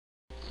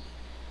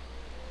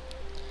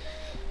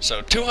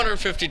So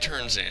 250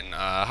 turns in.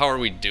 How are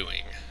we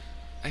doing?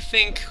 I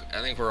think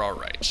we're all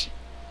right.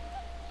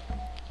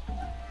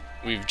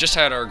 We've just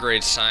had our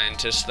great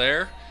scientist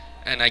there,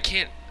 and I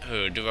can't.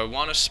 Oh, do I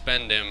want to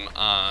spend him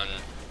on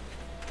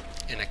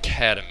an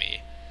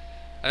academy?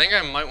 I think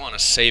I might want to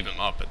save him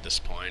up at this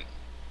point.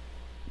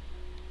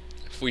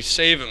 If we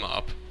save him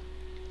up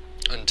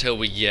until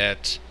we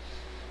get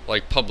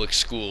like public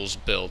schools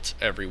built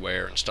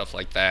everywhere and stuff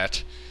like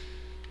that,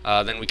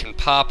 then we can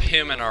pop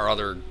him and our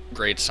other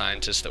great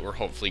scientists that we're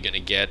hopefully going to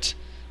get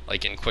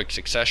like in quick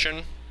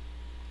succession,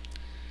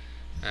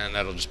 and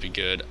that'll just be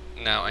good.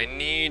 Now I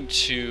need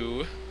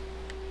to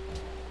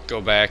go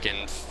back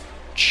and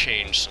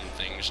change some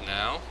things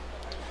now.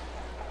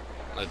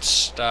 Let's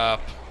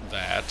stop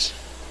that.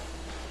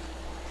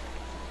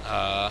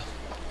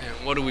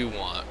 And what do we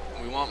want?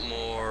 We want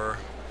more,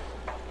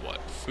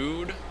 what,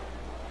 food?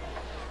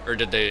 Or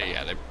did they,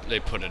 yeah, they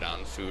put it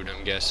on food,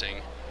 I'm guessing.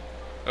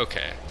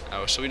 Okay,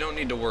 oh, so we don't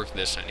need to work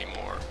this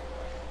anymore.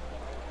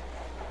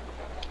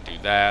 Do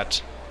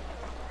that.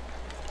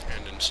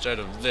 And instead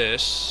of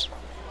this,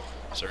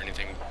 is there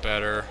anything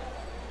better?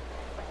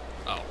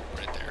 Oh,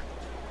 right there.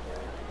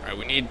 Alright,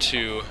 we need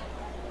to...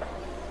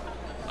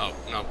 Oh,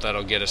 nope,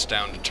 that'll get us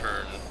down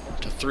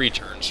to 3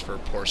 turns for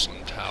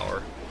Porcelain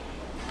Tower.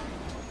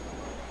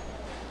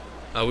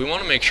 We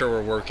want to make sure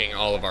we're working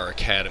all of our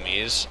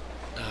academies,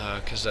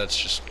 because that's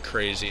just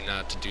crazy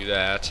not to do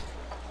that.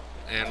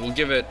 And we'll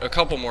give it a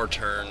couple more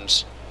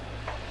turns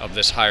of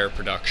this higher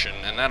production,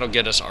 and that'll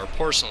get us our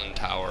Porcelain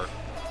Tower.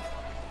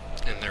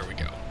 And there we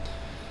go.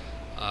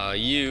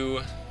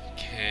 You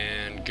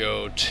can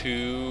go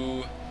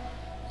to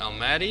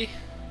Almaty,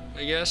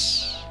 I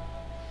guess.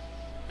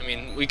 I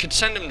mean, we could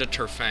send him to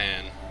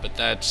Turfan, but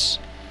that's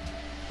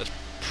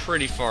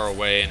pretty far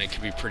away, and it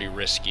could be pretty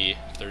risky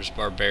if there's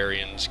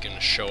barbarians gonna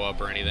show up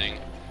or anything.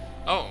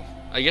 Oh,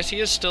 I guess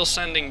he is still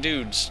sending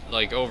dudes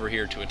like over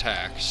here to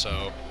attack,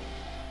 so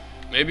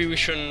maybe we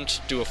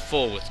shouldn't do a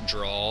full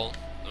withdrawal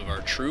of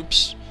our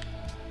troops.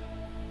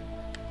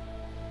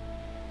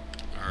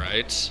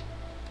 Alright.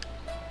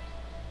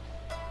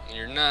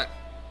 You're not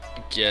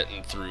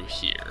getting through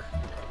here.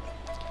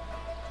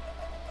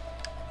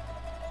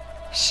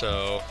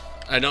 So,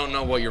 I don't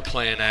know what you're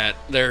playing at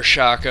there,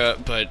 Shaka,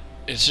 but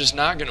it's just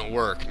not gonna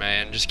work,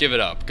 man. Just give it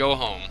up. Go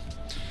home.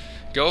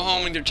 Go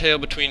home with your tail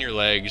between your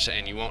legs,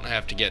 and you won't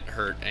have to get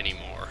hurt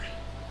anymore.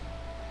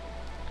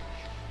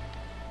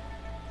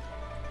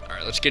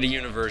 Alright, let's get a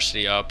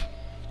university up,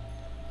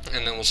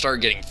 and then we'll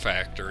start getting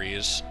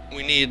factories.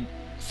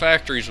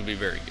 Factories would be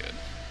very good.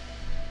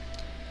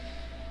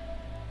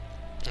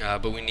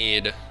 But we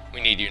need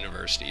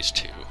universities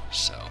too,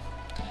 so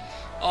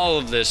all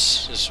of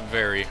this is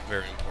very,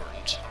 very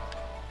important.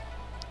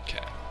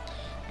 Okay,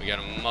 we got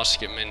a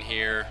musketman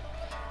here,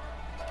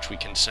 which we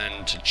can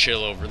send to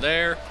chill over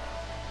there.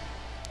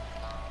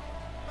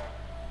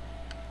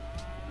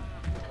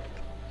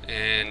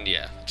 And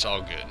yeah, it's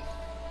all good.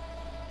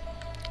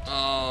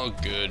 All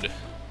good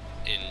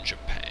in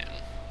Japan.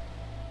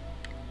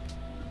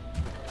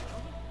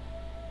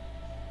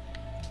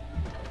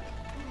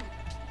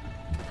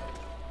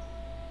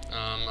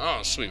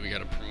 Oh, sweet, we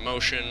got a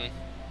promotion.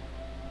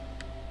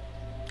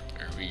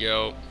 There we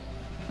go.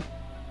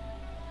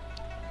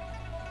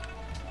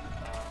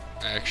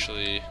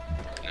 Actually,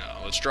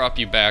 no, let's drop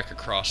you back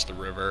across the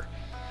river,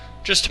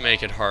 just to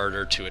make it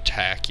harder to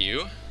attack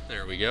you.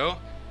 There we go.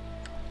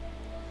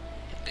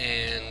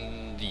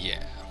 And,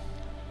 yeah.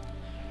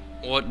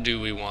 What do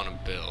we want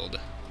to build?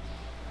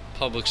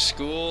 Public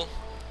school?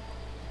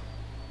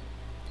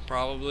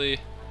 Probably.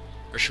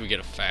 Or should we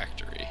get a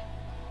factory?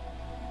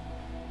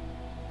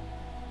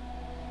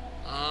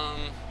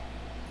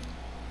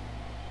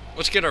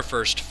 Let's get our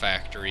first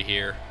factory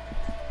here.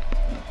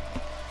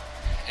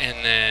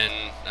 And then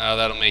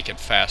that'll make it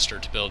faster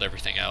to build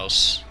everything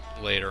else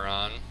later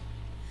on.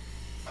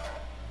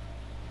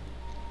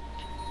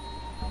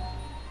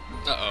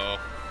 Uh-oh.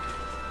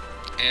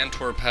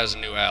 Antwerp has a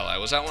new ally.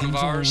 Was that one of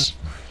ours?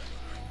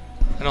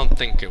 I don't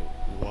think it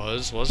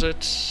was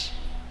it?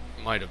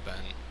 Might have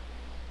been.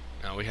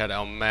 No, we had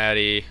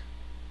Almaty.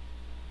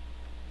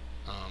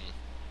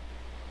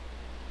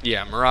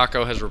 Yeah,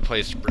 Morocco has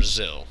replaced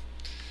Brazil.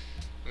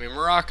 I mean,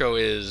 Morocco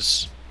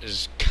is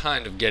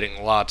kind of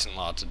getting lots and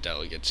lots of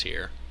delegates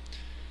here.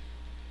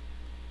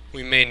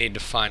 We may need to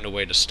find a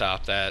way to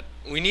stop that.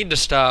 We need to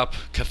stop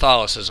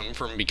Catholicism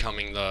from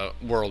becoming the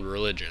world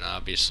religion,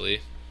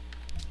 obviously,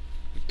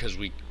 because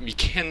we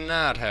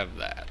cannot have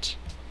that.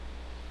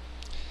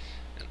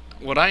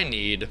 What I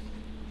need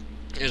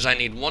is I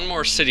need one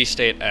more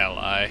city-state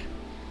ally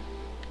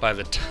by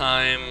the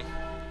time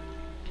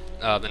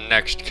the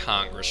next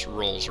Congress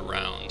rolls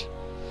around.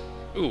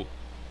 Ooh.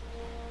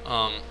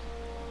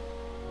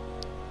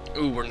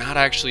 Ooh, we're not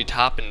actually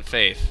top in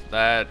faith.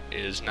 That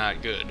is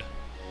not good.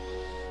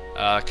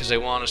 Because they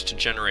want us to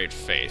generate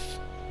faith.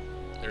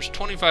 There's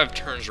 25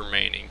 turns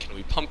remaining. Can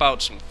we pump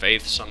out some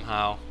faith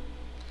somehow?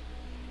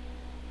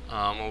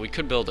 Well, we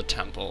could build a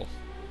temple.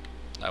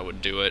 That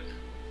would do it.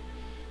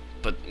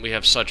 But we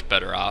have such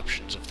better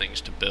options of things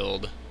to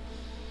build.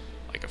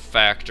 Like like a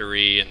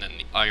factory, and then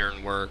the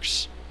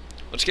ironworks.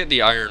 Let's get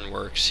the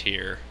ironworks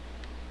here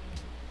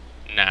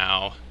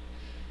now.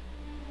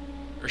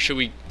 Or should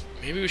we,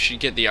 maybe we should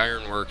get the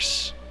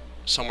ironworks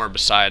somewhere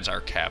besides our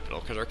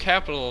capital, because our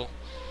capital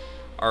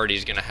already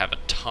is going to have a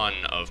ton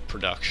of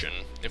production.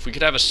 If we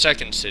could have a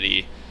second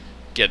city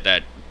get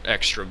that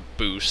extra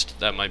boost,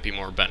 that might be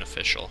more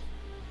beneficial.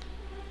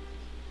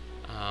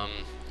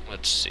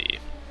 Let's see.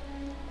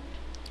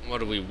 What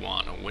do we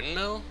want? A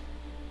windmill?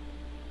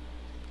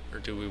 Or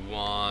do we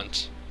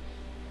want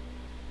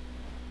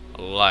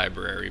a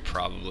library,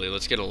 probably?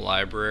 Let's get a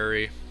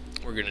library.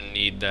 We're going to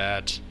need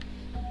that.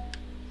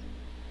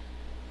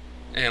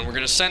 And we're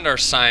going to send our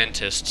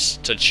scientists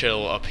to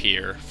chill up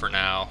here for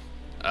now,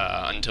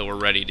 until we're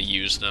ready to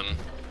use them.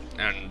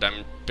 And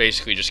I'm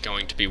basically just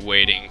going to be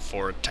waiting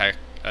for a tech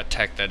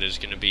that is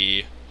going to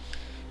be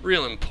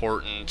real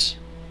important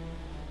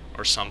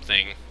or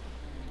something.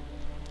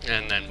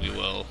 And then we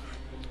will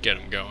get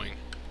them going.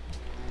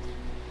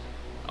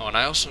 Oh, and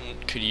I also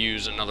could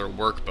use another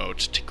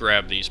workboat to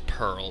grab these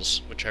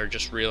pearls, which I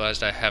just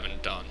realized I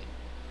haven't done.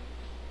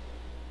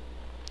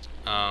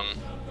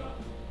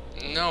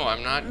 No,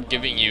 I'm not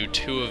giving you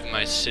 2 of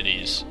my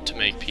cities to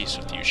make peace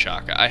with you,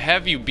 Shaka. I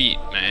have you beat,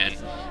 man.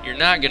 You're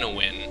not gonna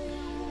win.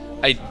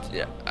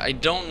 I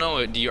don't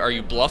know. Are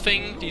you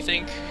bluffing? Do you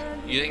think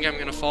I'm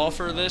gonna fall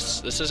for this?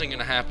 This isn't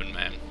gonna happen,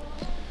 man.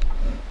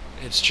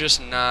 It's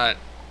just not.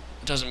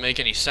 It doesn't make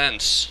any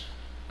sense.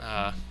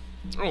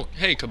 Oh,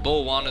 hey,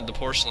 Kabul wanted the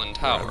porcelain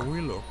tower. Where do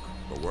we look?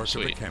 The work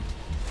of the camp.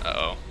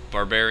 Uh-oh.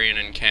 Barbarian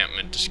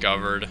encampment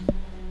discovered.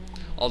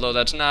 Although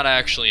that's not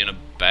actually in a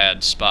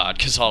bad spot,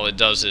 because all it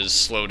does is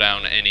slow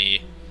down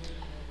any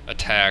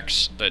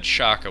attacks that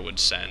Shaka would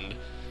send.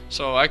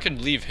 So I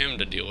could leave him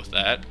to deal with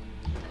that.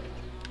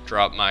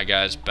 Drop my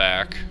guys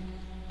back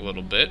a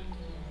little bit.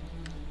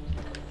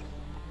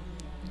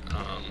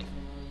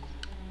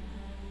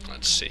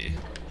 Let's see.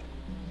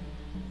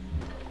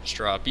 Let's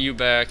drop you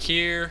back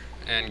here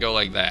and go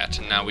like that.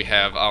 And now we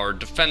have our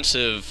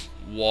defensive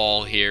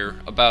wall here,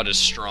 about as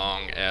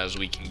strong as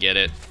we can get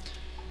it.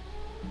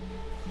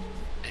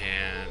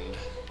 And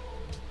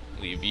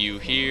leave you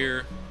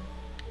here.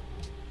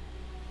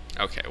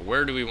 Okay,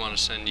 where do we want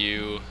to send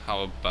you?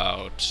 How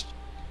about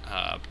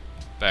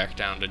back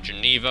down to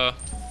Geneva?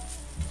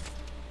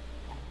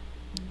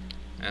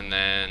 And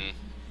then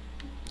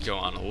go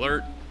on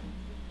alert.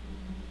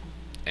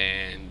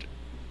 And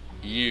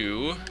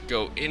you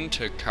go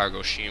into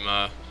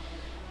Kagoshima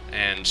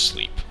and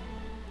sleep.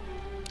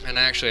 And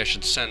actually I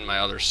should send my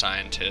other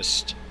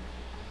scientist,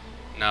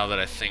 now that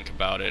I think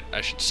about it,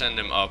 I should send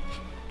him up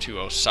to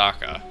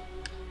Osaka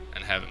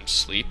and have him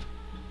sleep.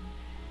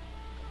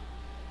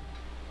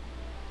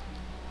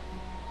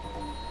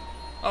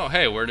 Oh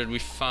hey, where did we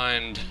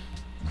find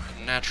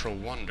a natural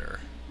wonder?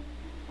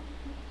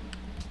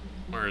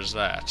 Where is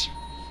that?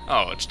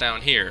 Oh, it's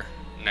down here,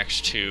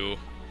 next to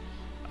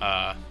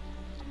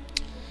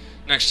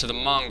the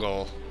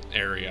Mongol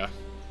area.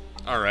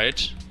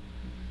 Alright.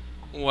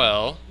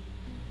 Well,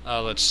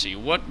 let's see.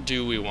 What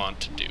do we want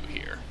to do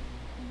here?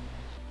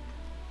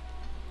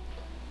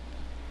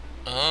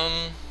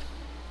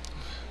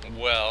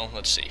 Well,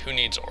 let's see. Who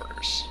needs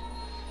orders?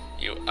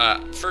 You.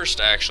 First,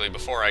 actually,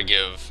 before I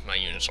give my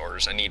units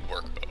orders, I need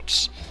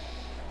workboats.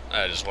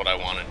 That is what I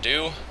want to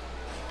do.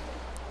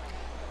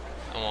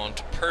 I want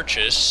to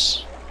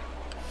purchase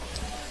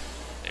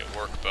a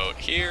workboat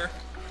here.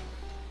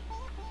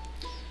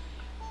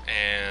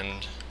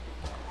 And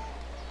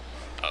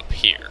up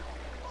here.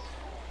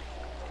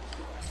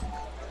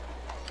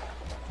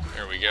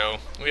 There we go.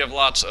 We have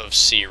lots of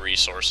sea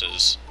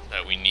resources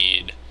that we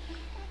need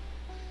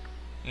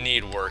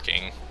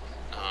working.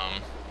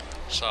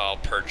 So I'll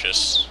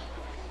purchase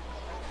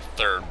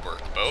third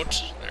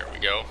workboat. There we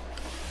go.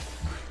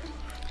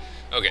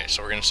 Okay,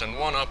 so we're going to send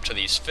one up to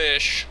these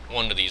fish,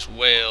 one to these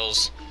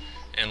whales,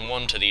 and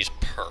one to these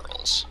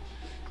pearls.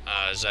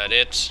 Is that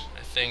it?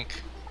 I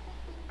think.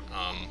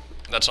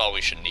 That's all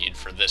we should need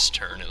for this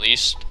turn, at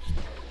least.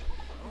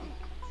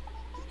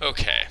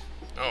 Okay.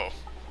 Oh,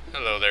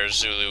 hello there,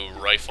 Zulu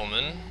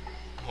rifleman.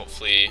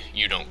 Hopefully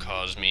you don't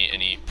cause me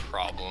any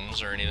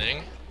problems or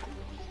anything.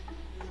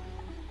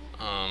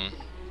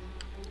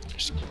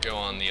 Just go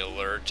on the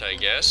alert, I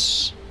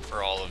guess,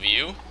 for all of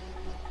you.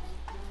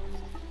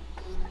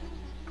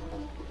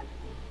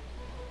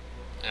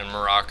 And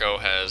Morocco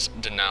has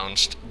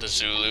denounced the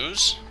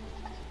Zulus.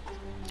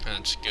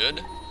 That's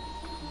good.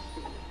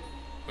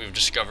 We've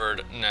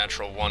discovered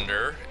natural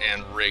wonder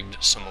and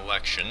rigged some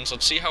elections.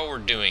 Let's see how we're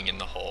doing in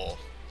the whole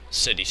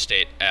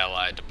city-state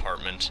ally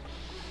department.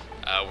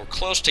 We're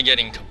close to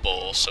getting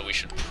Kabul, so we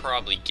should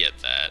probably get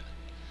that.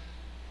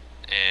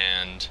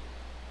 And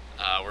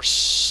we're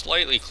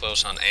slightly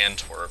close on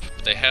Antwerp,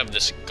 but they have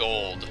this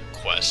gold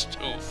quest.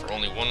 Ooh, for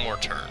only one more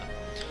turn.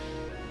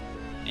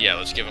 Yeah,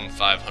 let's give them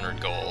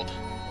 500 gold.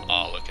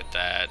 Oh, look at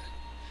that.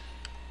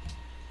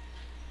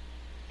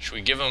 Should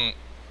we give them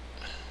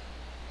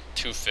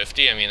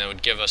 250? I mean, that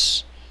would give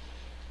us...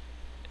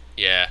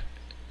 Yeah,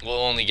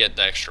 we'll only get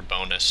the extra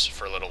bonus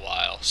for a little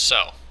while.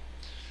 So,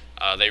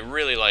 They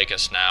really like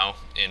us now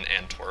in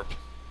Antwerp.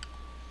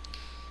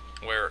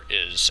 Where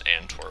is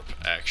Antwerp,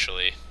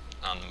 actually,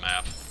 on the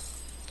map?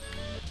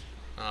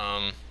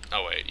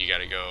 Oh wait, you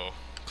gotta go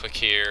click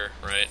here,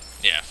 right?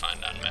 Yeah,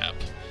 find on map.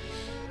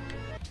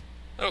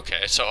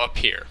 Okay, so up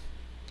here.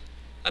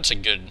 That's a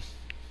good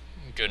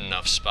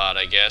enough spot,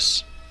 I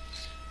guess.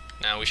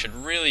 Now we should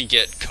really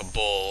get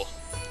Kabul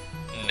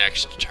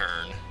next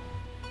turn.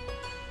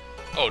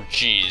 Oh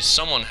geez,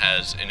 someone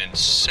has an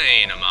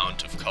insane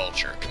amount of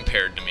culture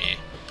compared to me.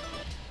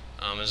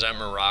 Is that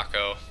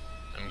Morocco?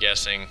 I'm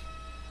guessing.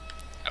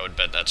 I would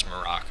bet that's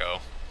Morocco.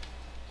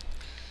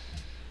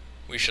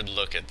 We should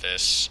look at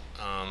this.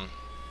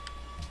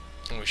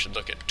 And we should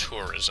look at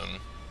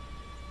tourism.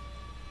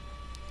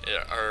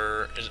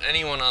 Is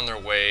anyone on their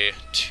way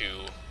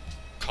to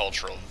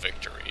cultural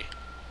victory?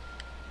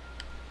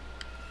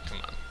 Come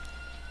on.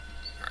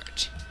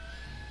 Alright.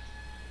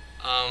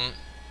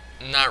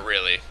 Not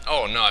really.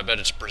 Oh no, I bet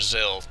it's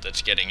Brazil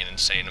that's getting an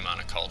insane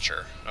amount of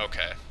culture.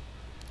 Okay.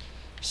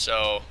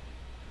 So,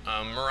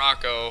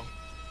 Morocco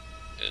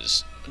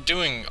is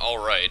doing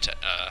alright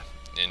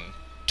in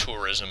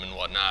tourism and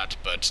whatnot,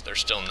 but they're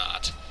still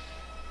not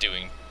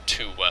doing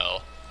too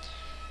well.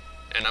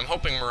 And I'm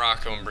hoping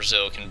Morocco and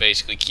Brazil can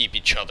basically keep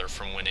each other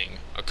from winning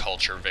a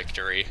culture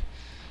victory.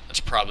 That's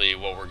probably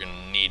what we're going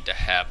to need to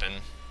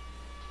happen.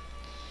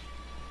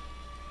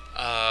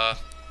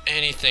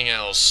 Anything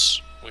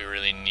else we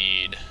really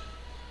need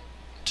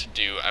to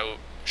do?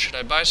 Should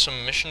I buy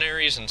some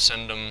missionaries and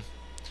send them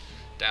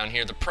down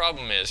here? The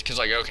problem is, because,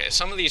 like, okay,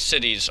 some of these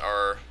cities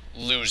are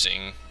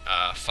losing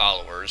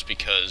followers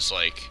because,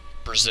 like,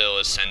 Brazil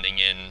is sending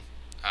in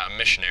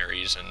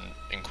missionaries and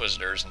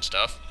inquisitors and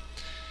stuff.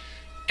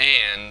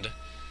 And,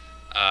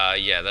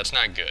 yeah, that's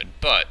not good.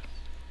 But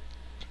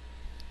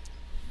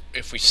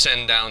if we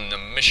send down the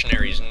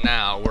missionaries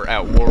now, we're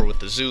at war with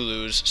the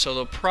Zulus, so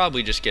they'll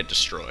probably just get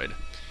destroyed.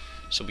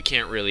 So we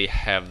can't really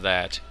have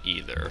that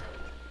either.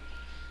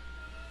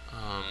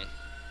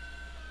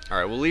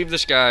 Alright, we'll leave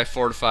this guy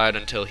fortified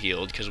until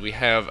healed, because we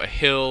have a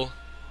hill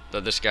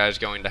that this guy's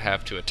going to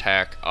have to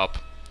attack up.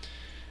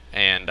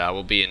 And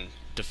we'll be in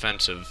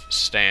defensive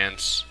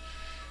stance,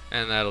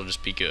 and that'll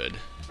just be good.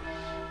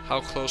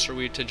 How close are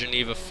we to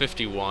Geneva?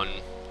 51.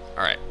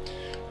 Alright.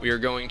 We are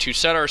going to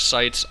set our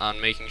sights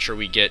on making sure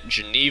we get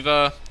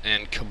Geneva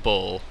and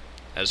Kabul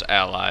as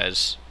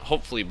allies,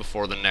 hopefully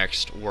before the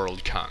next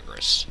World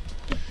Congress.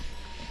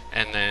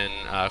 And then,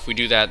 if we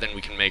do that, then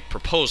we can make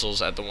proposals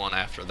at the one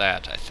after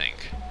that, I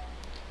think.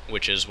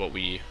 Which is what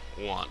we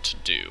want to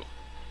do.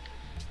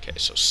 Okay,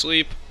 so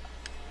sleep.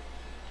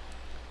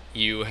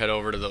 You head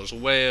over to those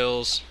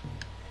whales.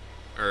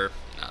 Or,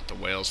 not the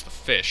whales, the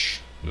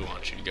fish we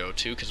want you to go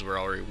to, because we're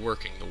already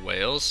working the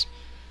whales.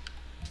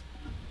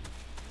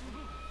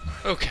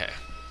 Okay.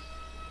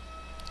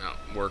 Now,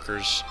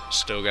 workers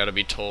still got to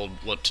be told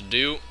what to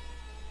do.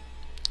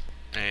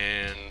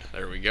 And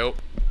there we go.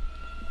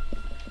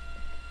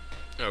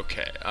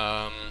 Okay,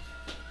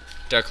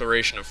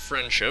 Declaration of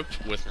Friendship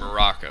with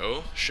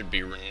Morocco should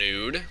be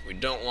renewed. We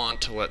don't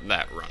want to let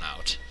that run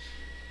out,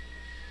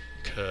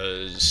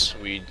 because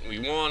we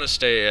want to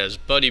stay as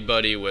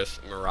buddy-buddy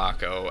with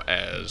Morocco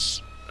as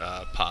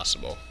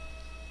possible.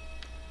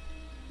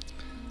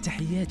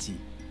 تحياتي.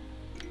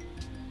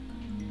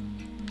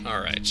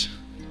 Alright,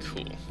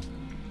 cool.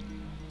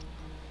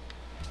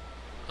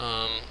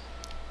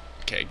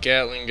 Okay,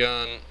 Gatling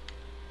gun.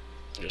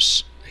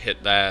 Just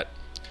hit that.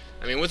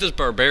 I mean, with his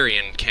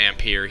barbarian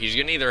camp here, he's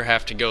gonna either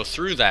have to go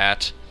through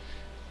that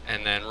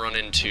and then run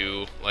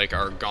into, like,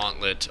 our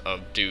gauntlet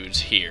of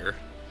dudes here,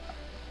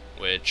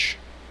 which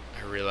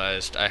I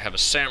realized I have a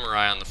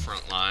samurai on the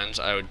front lines.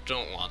 I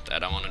don't want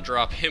that. I want to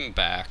drop him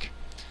back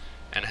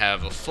and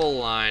have a full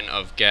line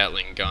of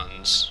Gatling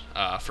guns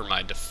for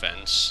my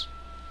defense.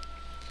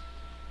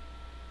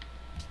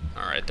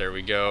 Alright, there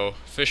we go.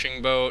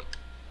 Fishing boat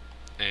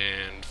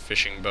and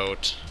fishing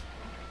boat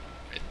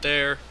right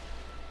there.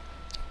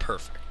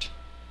 Perfect.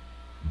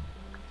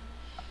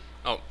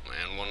 Oh,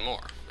 and one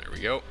more. There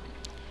we go.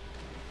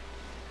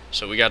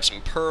 So we got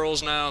some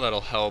pearls now.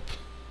 That'll help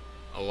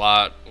a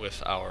lot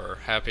with our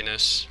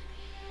happiness.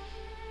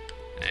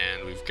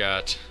 And we've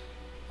got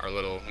our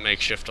little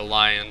makeshift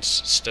alliance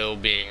still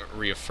being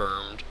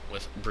reaffirmed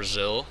with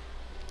Brazil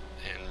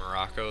and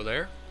Morocco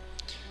there.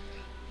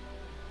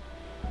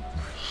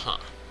 Huh.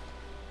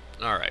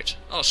 Alright.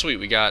 Oh, sweet.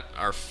 We got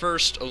our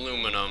first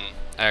aluminum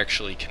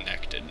actually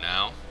connected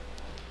now.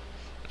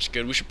 That's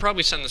good. We should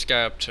probably send this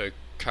guy up to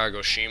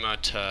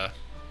Kagoshima to,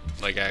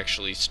 like,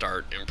 actually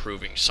start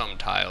improving some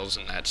tiles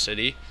in that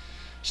city,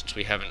 since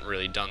we haven't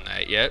really done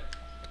that yet.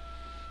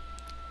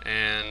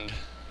 And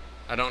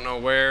I don't know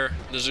where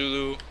the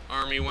Zulu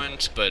army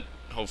went, but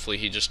hopefully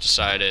he just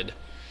decided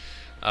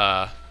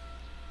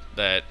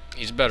that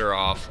he's better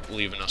off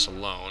leaving us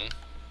alone,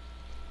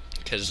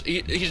 because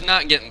he's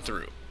not getting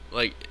through.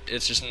 Like,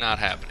 it's just not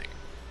happening.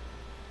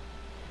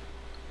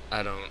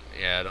 I don't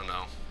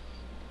know.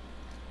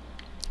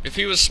 If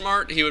he was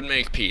smart, he would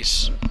make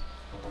peace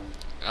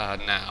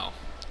now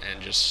and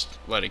just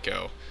let it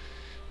go.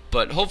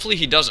 But hopefully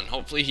he doesn't.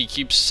 Hopefully he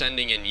keeps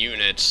sending in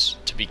units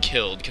to be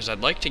killed, because I'd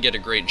like to get a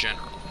great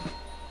general.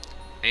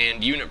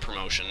 And unit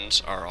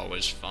promotions are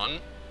always fun.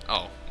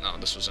 Oh, no,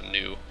 this was a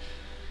new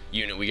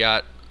unit we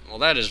got. Well,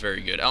 that is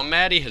very good.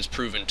 Almaty has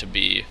proven to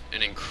be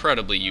an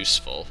incredibly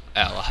useful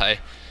ally,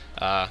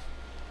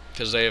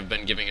 because they have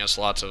been giving us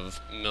lots of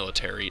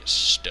military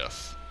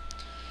stuff.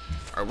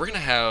 Alright, we're going to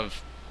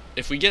have,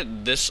 if we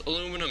get this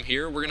aluminum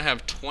here, we're going to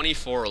have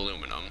 24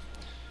 aluminum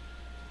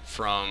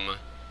from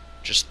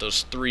just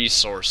those 3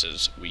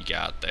 sources we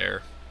got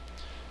there.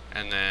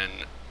 And then,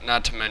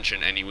 not to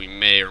mention any we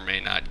may or may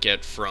not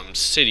get from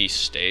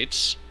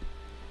city-states.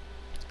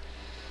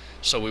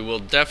 So we will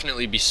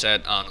definitely be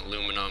set on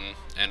aluminum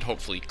and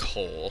hopefully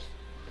coal.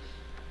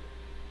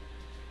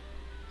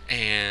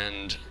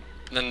 And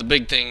then the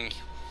big thing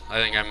I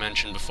think I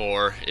mentioned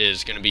before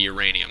is going to be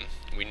uranium.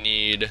 We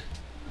need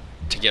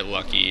to get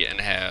lucky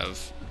and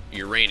have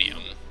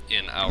uranium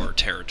in our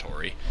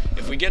territory.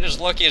 If we get as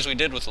lucky as we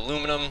did with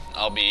aluminum,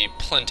 I'll be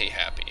plenty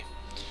happy,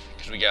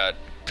 because we got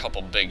a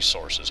couple big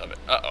sources of it.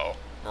 Uh-oh.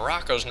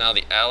 Morocco's now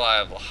the ally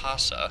of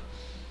Lhasa.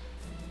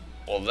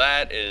 Well,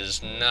 that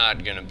is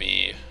not going to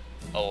be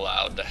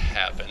allowed to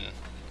happen,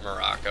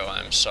 Morocco.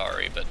 I'm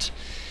sorry, but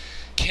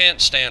can't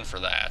stand for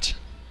that.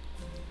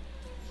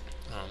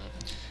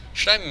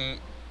 Should I,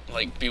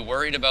 like, be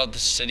worried about the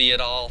city at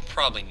all?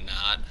 Probably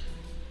not.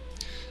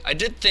 I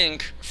did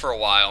think for a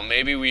while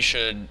maybe we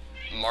should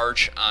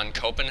march on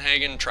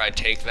Copenhagen, try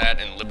take that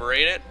and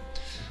liberate it.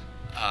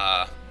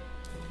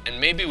 And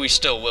maybe we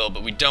still will,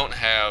 but we don't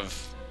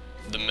have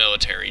the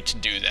military to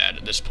do that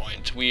at this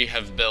point. We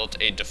have built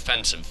a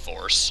defensive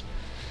force,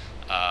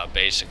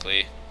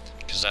 basically,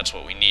 because that's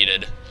what we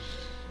needed.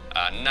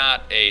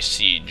 Not a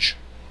siege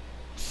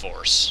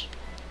force.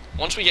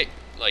 Once we get,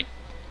 like,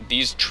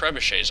 these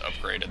trebuchets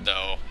upgraded,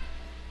 though,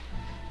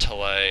 to,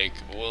 like,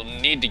 we'll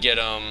need to get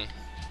them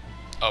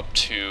up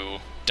to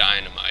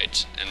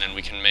dynamite, and then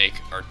we can make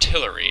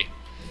artillery,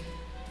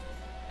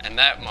 and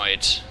that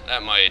might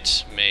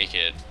make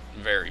it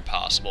very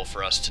possible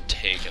for us to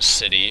take a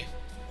city,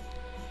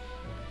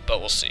 but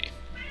we'll see.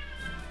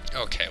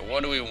 Okay,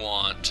 what do we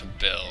want to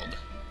build?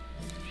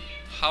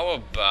 How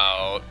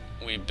about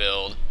we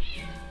build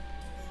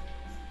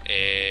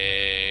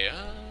a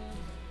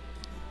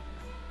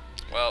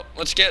well,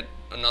 let's get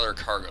another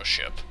cargo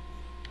ship,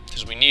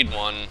 because we need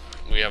one.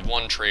 We have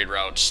one trade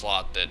route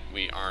slot that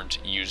we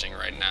aren't using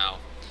right now.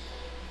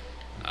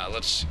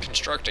 Let's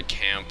construct a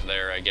camp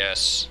there, I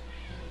guess.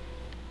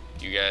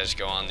 You guys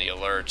go on the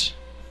alert.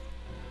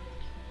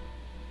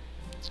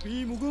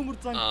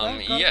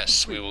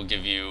 Yes, we will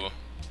give you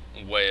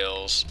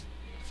whales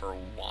for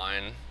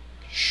wine.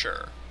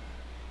 Sure.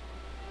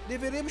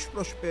 Deveremos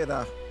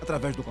prosperar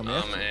através do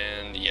comércio.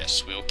 And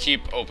yes, we will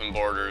keep open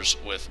borders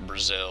with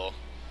Brazil,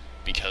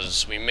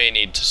 because we may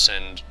need to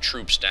send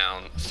troops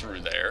down through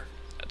there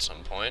at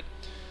some point.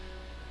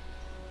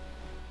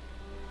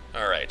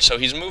 Alright, so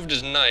he's moved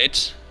his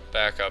knight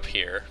back up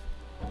here.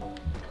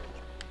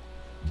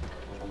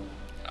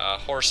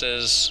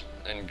 Horses,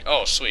 and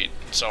oh sweet,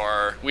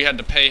 so we had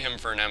to pay him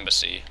for an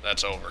embassy.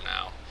 That's over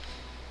now.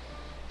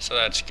 So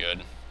that's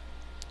good.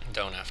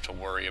 Don't have to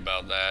worry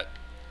about that.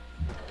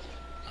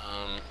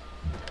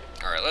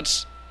 Alright,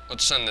 let's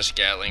send this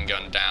Gatling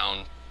gun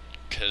down,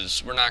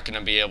 because we're not going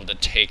to be able to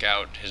take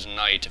out his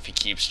knight if he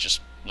keeps just,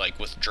 like,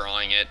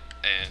 withdrawing it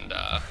and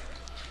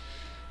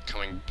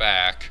coming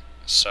back.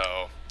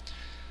 So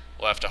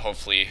we'll have to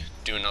hopefully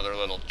do another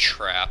little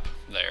trap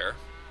there.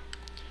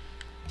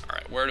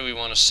 Alright, where do we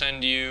want to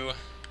send you?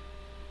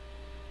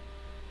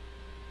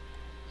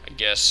 I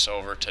guess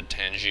over to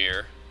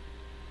Tangier.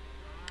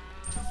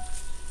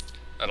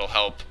 That'll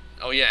help.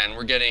 Oh yeah, and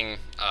we're getting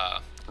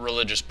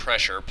religious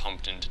pressure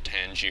pumped into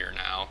Tangier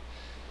now,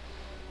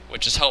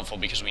 which is helpful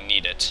because we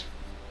need it.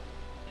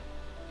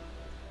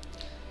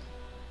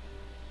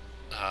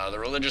 The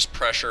religious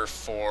pressure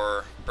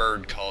for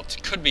bird cult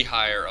could be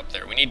higher up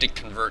there. We need to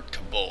convert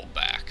Kabul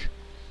back.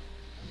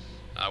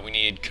 We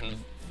need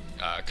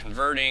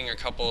converting a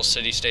couple of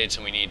city-states,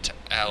 and we need to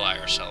ally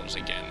ourselves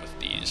again with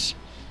these.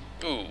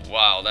 Ooh,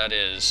 wow, that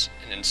is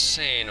an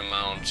insane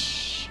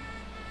amount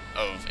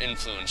of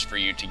influence for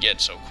you to get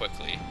so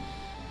quickly.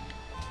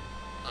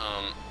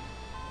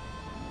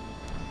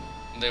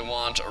 They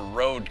want a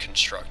road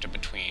constructed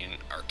between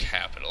our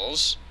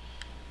capitals.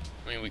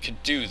 I mean, we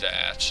could do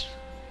that.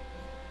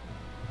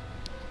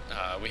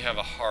 We have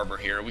a harbor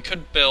here. We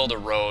could build a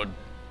road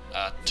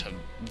to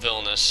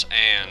Vilnius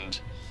and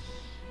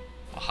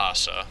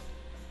Lhasa.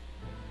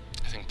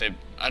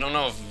 I don't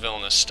know if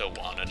Vilnius still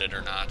wanted it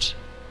or not.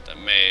 That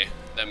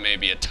may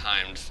be a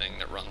timed thing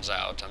that runs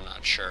out. I'm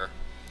not sure.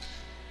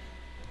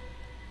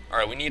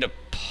 Alright, we need a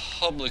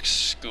public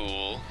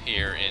school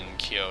here in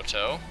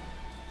Kyoto.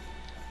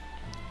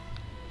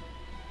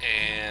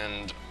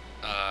 And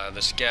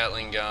this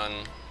Gatling gun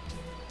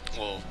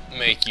will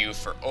make you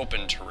for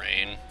open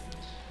terrain,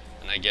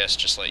 and I guess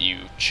just let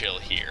you chill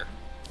here.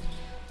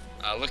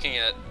 Looking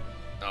at...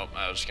 Oh,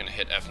 I was going to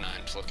hit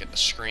F9 to look at the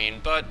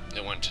screen, but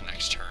it went to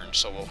next turn,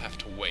 so we'll have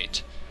to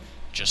wait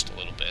just a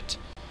little bit.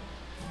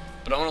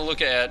 But I want to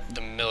look at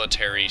the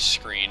military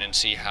screen and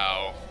see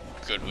how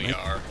good we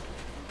are.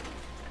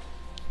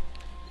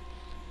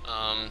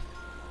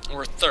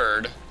 We're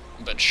third,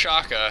 but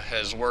Shaka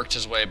has worked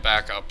his way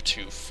back up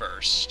to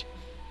first.